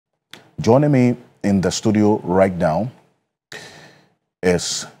Joining me in the studio right now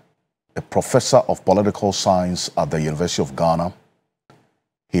is a professor of political science at the University of Ghana.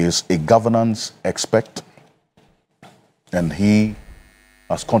 He is a governance expert, and he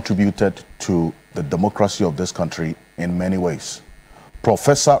has contributed to the democracy of this country in many ways.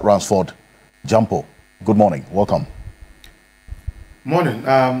 Professor Ransford Gyampo, good morning. Welcome. Morning.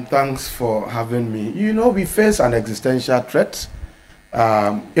 Thanks for having me. You know, we face an existential threat,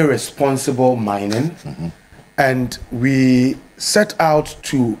 irresponsible mining, and we set out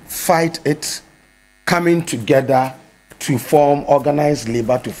to fight it, coming together to form organized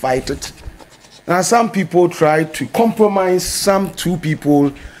labor to fight it. Now, some people try to compromise, some two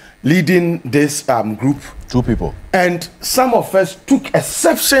people leading this group. Two people. And some of us took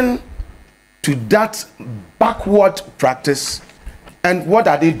exception to that backward practice. And what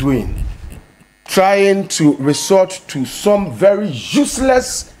are they doing? Trying to resort to some very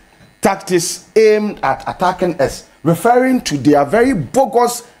useless tactics aimed at attacking us, referring to their very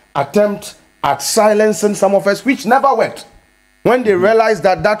bogus attempt at silencing some of us, which never worked. When they realized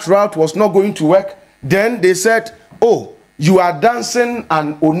that that route was not going to work, then they said, oh, you are dancing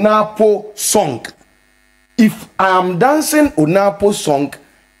an Onapo song. If I am dancing Onapo song,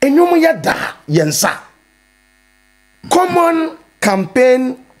 enyumu da yensa. Common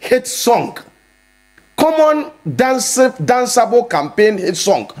campaign hit song. Common danceable campaign hit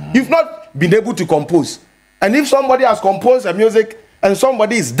song. You've not been able to compose. And if somebody has composed a music and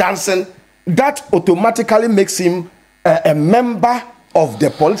somebody is dancing, that automatically makes him a member of the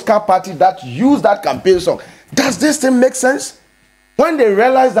political party that used that campaign song. Does this thing make sense? When they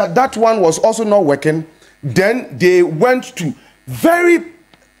realized that that one was also not working, then they went to very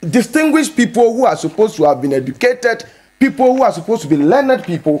distinguished people who are supposed to have been educated, people who are supposed to be learned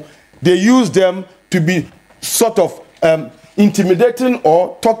people. They used them to be sort of intimidating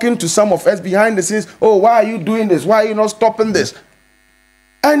or talking to some of us behind the scenes. Oh, why are you doing this? Why are you not stopping this?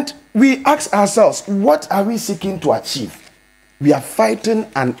 And we ask ourselves, what are we seeking to achieve? We are fighting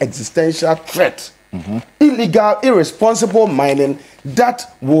an existential threat. Illegal, irresponsible mining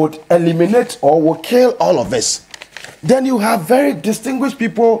that would eliminate or would kill all of us. Then you have very distinguished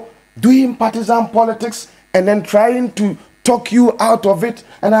people doing partisan politics and then trying to talk you out of it.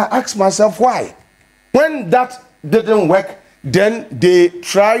 And I ask myself, why? When that didn't work, then they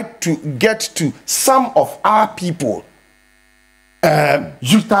tried to get to some of our people,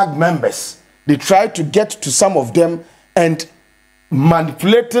 UTAG members. They tried to get to some of them and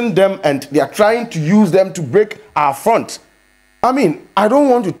manipulating them, and they are trying to use them to break our front. I mean, I don't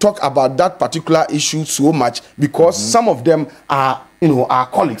want to talk about that particular issue so much because some of them are, our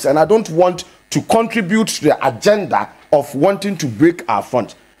colleagues, and I don't want to contribute to the agenda of wanting to break our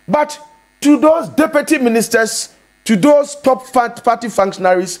front. But to those deputy ministers, to those top party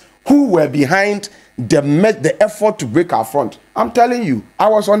functionaries who were behind the effort to break our front, I'm telling you, I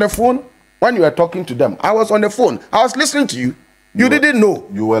was on the phone when you were talking to them. I was on the phone. I was listening to you. You didn't know.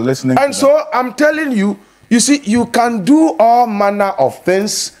 You were listening. And so I'm telling you, you see, you can do all manner of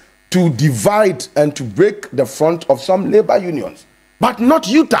things to divide and to break the front of some labor unions, but not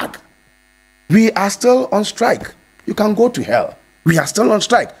UTAG. We are still on strike. You can go to hell. We are still on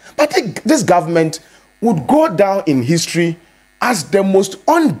strike. But this government would go down in history as the most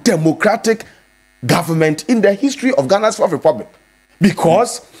undemocratic government in the history of Ghana's Fourth Republic,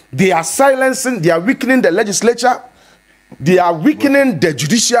 because they are silencing, they are weakening the legislature, they are weakening the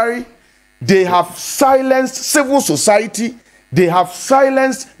judiciary, they have silenced civil society, they have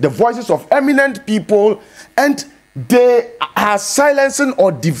silenced the voices of eminent people, and they are silencing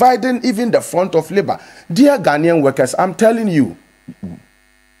or dividing even the front of labor. Dear Ghanaian workers, I'm telling you,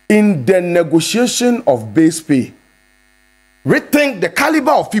 in the negotiation of base pay, rethink the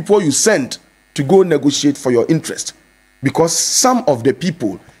caliber of people you send to go negotiate for your interest. Because some of the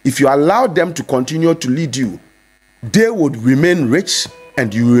people, if you allow them to continue to lead you, they would remain rich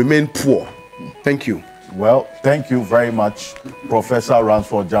and you remain poor. Thank you. Well, thank you very much, Professor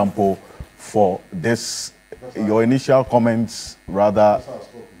Ransford Gyampo, for this. Your initial comments rather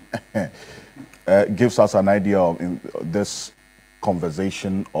gives us an idea of this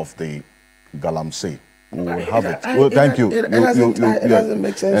conversation of the Galamsey. We will have it. Well, thank you. It doesn't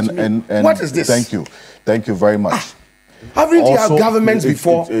make sense to me. What is this? Thank you. Thank you very much. Haven't you had governments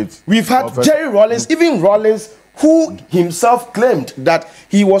before? We've had Jerry Rawlings, even Rawlings, who himself claimed that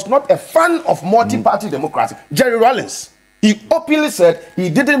he was not a fan of multi-party democracy. Jerry Rawlings, he openly said he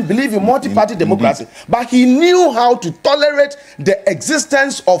didn't believe in multi-party democracy, but he knew how to tolerate the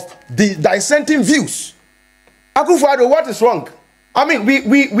existence of the dissenting views. Akufo-Addo, what is wrong? I mean,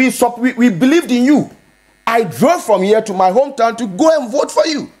 we believed in you. I drove from here to my hometown to go and vote for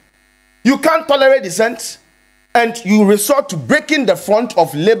you. You can't tolerate dissent, and you resort to breaking the front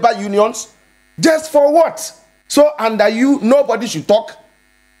of labor unions. Just for what? So under you, nobody should talk.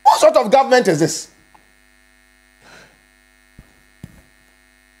 What sort of government is this?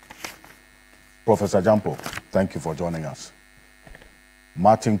 Professor Gyampo, thank you for joining us.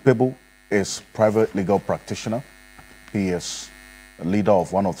 Martin Pebu is private legal practitioner. He is a leader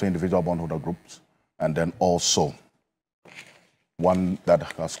of one of three individual bondholder groups, and then also one that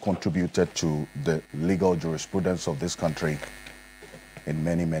has contributed to the legal jurisprudence of this country in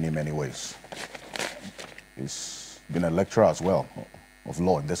many, many, many ways. He's been a lecturer as well of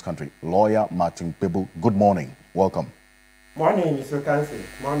law in this country. Lawyer Martin Pebu, good morning. Welcome. Morning, Mr. Counsel.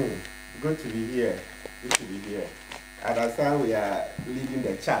 Morning. Good to be here. Good to be here. I understand we are leading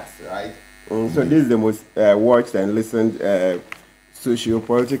the charts, right? So this is the most watched and listened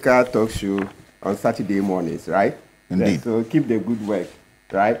socio-political talk show on Saturday mornings, right? Indeed. So keep the good work,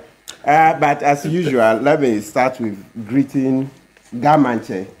 right? But as usual, let me start with greeting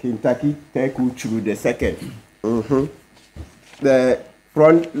Gamanche, Kentucky Teku Churu II. The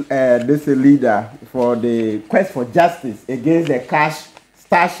front, this leader for the quest for justice against the cash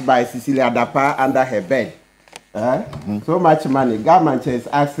stashed by Cecilia Dapa under her bed. So much money. Gamanche is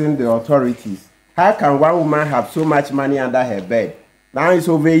asking the authorities, how can one woman have so much money under her bed? Now it's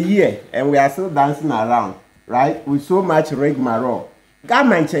over a year and we are still dancing around, right? With so much rigmarole.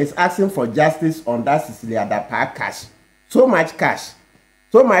 Gamanche is asking for justice on that Cecilia Dapa cash. So much cash.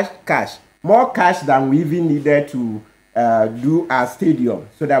 So much cash. More cash than we even needed to do our stadium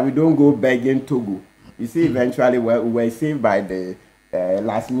so that we don't go begging Togo. You see, eventually we were saved by the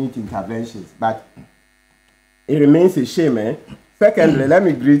last minute interventions. But it remains a shame, eh? Secondly, let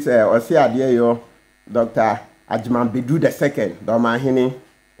me greet Osi Adeyo, Dr. Ajman Bedu II, Domahini.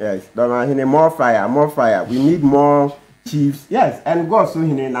 Yes, Domahini, more fire, more fire. We need more chiefs. Yes, and God so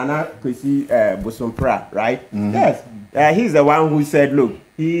hine Nana Kwesi Bosompra, right? Yes, he's the one who said, look,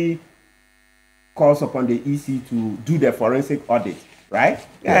 he calls upon the EC to do the forensic audit, right?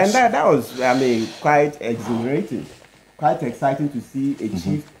 Yes. And that was, I mean, quite exhilarating, quite exciting to see a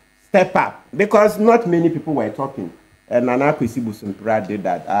chief step up, because not many people were talking. And Nana Kwesi Bosompra did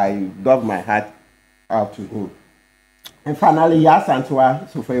that. I gave my heart out to him. And finally, Yas Antoa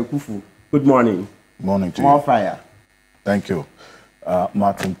Sofia Kufu. Good morning. Morning to More you. fire. Thank you,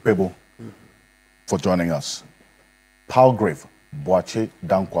 Martin Pebu, for joining us. Palgrave Boache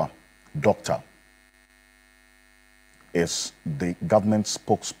Dankwa, doctor, is the government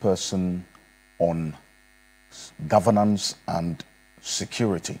spokesperson on governance and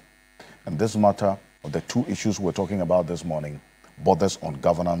security. And this matter of the two issues we're talking about this morning borders on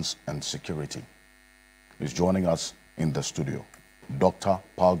governance and security. He's joining us in the studio. Dr.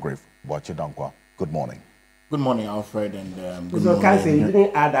 Palgrave Boache Dankwa, good morning. Good morning, Alfred, and good So morning. can say you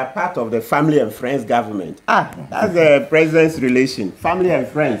didn't add a part of the family and friends government. That's the president's relation. Family and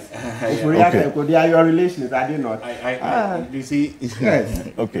friends. Okay. They are your relations, are they not? You see, Yes.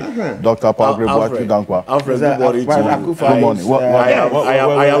 Okay. Dr. Palgrave Boache Dankwa. Alfred, good morning to you. Good morning.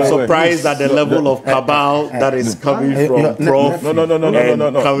 I am surprised at the level of cabal that is coming from Prof.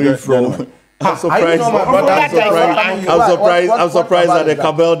 No. Coming from. I'm surprised. I'm surprised at the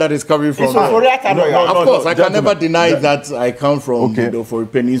cabal that is coming from. Of course, I can never deny that I come from for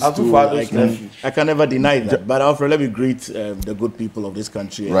pennies too. I can never deny that. But Alfred, let me greet the good people of this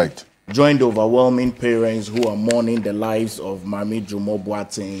country. Right. Join the overwhelming parents who are mourning the lives of Mami Jumo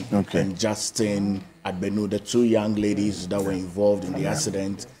Boateng and Justin Adbenu, the two young ladies that were involved in the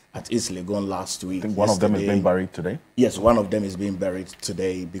accident at East Legon last week. I think one of them is being buried today. Yes, one of them is being buried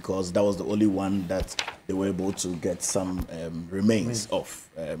today because that was the only one that they were able to get some remains of.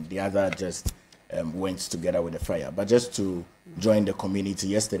 The other just went together with the fire. But just to join the community,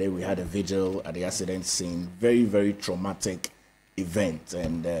 yesterday we had a vigil at the accident scene. Very, very traumatic event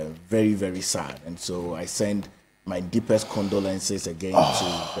and very, very sad. And so I send my deepest condolences again to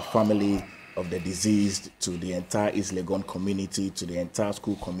the family of the deceased, to the entire East Legon community, to the entire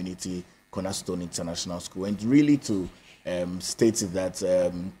school community, Cornerstone International School, and really to state that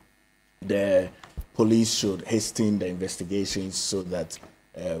the police should hasten the investigations so that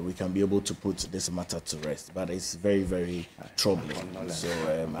we can be able to put this matter to rest. But it's very, very troubling. So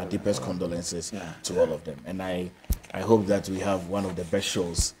our deepest condolences to all of them. And I hope that we have one of the best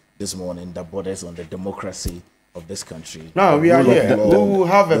shows this morning that borders on the democracy of this country. No, we are here. We will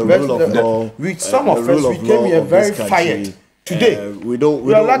have a best law. With some of us, we came here very fired. Today, we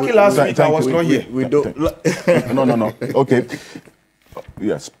are lucky last week I was not here. We don't. No. Okay.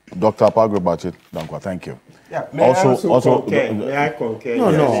 Yes, Dr. Palgrave Boache Dankwa, thank you. Yeah, may I also, may I concur? No,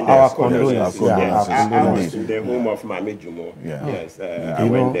 Yes, no, yes, our yes, condolences. yes, Yeah, yes. our I was condolences. to the home of Mami Jumo. Yeah. Yes, I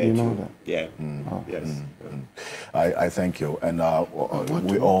went there too. that. Yeah, yes. I thank you, and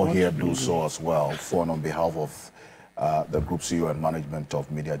we all here do so as well. For and on behalf of the Group CEO and management of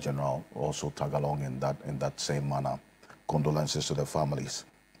Media General, also tag along in that same manner. Condolences to the families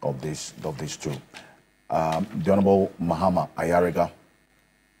of these two. The Honorable Mahama Ayariga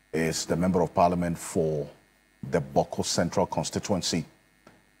is the Member of Parliament for the Boko Central constituency.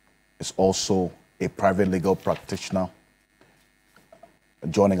 Is also a private legal practitioner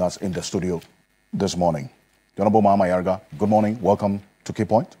joining us in the studio this morning. The Honorable Mahama Ayariga, good morning. Welcome to Key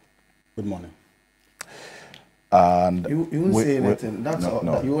Point. Good morning. And you won't say anything. That's all.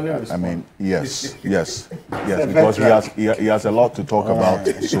 No. You only respond. I mean, yes, because he has a lot to talk about.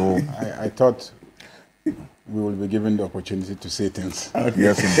 So I thought we will be given the opportunity to say things.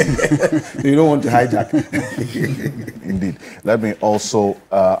 Yes, indeed. You don't want to hijack. Indeed. Let me also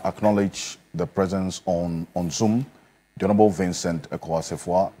acknowledge the presence on Zoom. The Honorable Vincent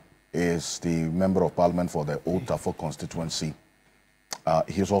Ekowasefwa is the Member of Parliament for the Otafo constituency.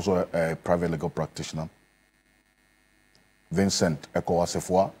 He is also a private legal practitioner. Vincent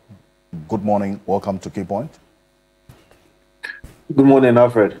Ekowasefwa, good morning. Welcome to Key Point. Good morning,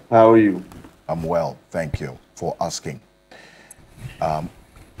 Alfred. How are you? I'm well. Thank you for asking.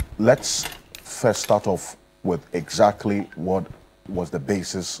 Let's first start off with exactly what was the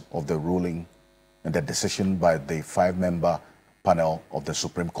basis of the ruling and the decision by the 5-member panel of the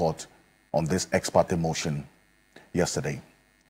Supreme Court on this ex parte motion yesterday.